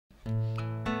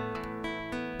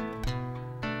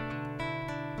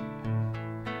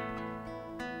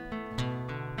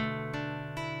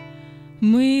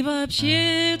Мы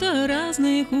вообще-то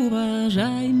разных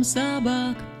уважаем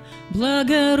собак,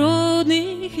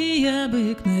 благородных и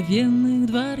обыкновенных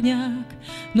дворняк.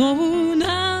 Но у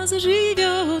нас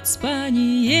живет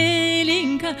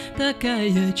спаниеленька,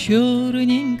 такая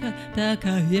черненька,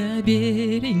 такая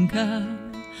беленька.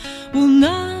 У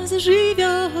нас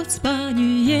живет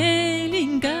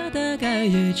спаниеленька,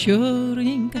 такая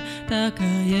черненька,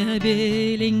 такая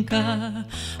беленька.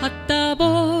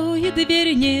 Оттого и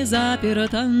дверь не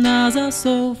заперта на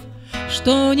засов,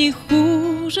 что не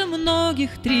хуже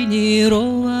многих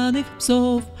тренированных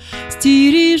псов.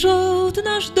 Стережет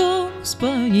наш дом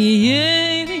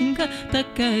спаниеленька,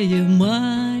 такая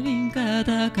маленькая,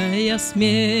 такая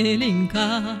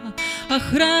смеленька.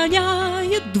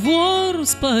 Охраняет двор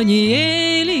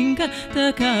спаниеленька,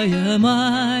 такая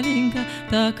маленькая,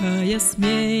 такая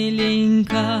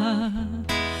смеленька.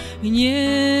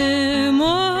 Не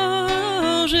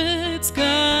может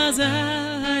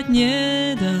сказать,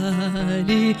 не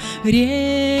дали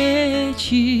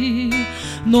речи,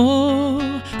 но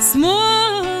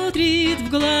смотрит в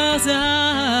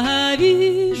глаза,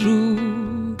 вижу.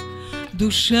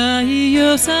 Душа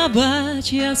ее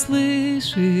собачья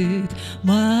слышит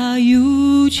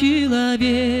мою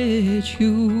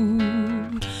человечью.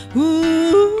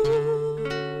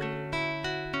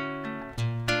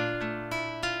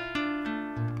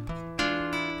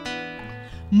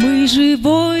 Мы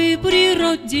живой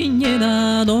природе не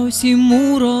наносим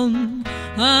урон,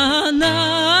 а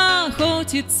она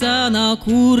охотится на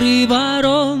кур и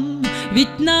ворон.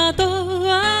 Ведь на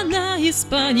то она и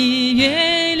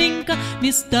спаниеленька,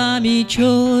 местами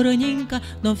черненька,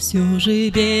 но все же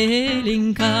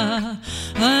беленька.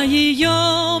 О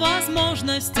ее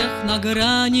возможностях на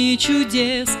грани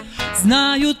чудес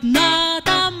знают на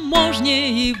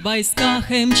таможне и в войсках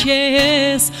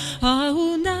МЧС. А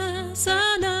у нас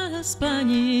она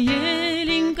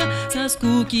спаниеленька, со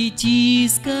скуки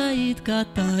тискает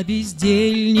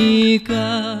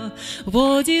кота-бездельника.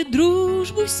 Водит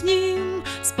дружбу с ним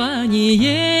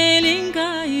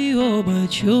спаниеленька, и оба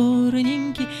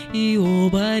черненькие, и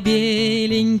оба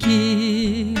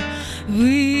беленькие.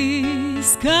 Вы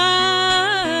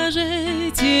скажете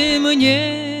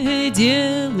мне,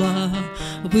 дело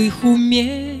в их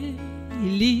уме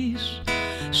лишь,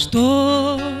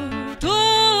 что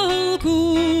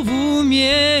толку в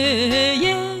уме,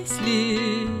 если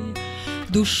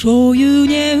душою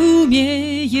не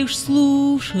умеешь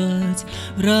слушать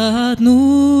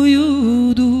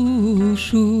родную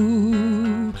душу.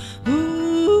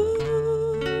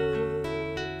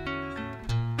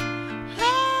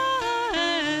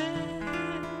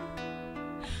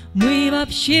 Мы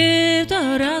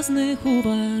вообще-то разных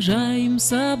уважаем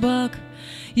собак,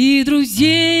 и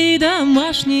друзей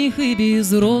домашних, и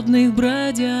безродных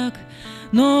бродяг.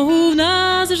 Но у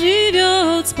нас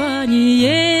живет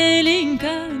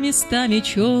спаниеленька, местами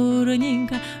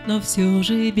черненька, но все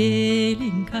же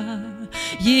беленька.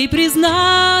 Ей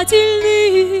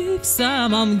признательны в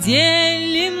самом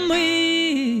деле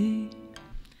мы.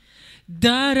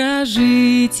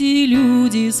 Дорожите,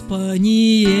 люди,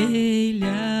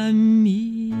 спаниелями.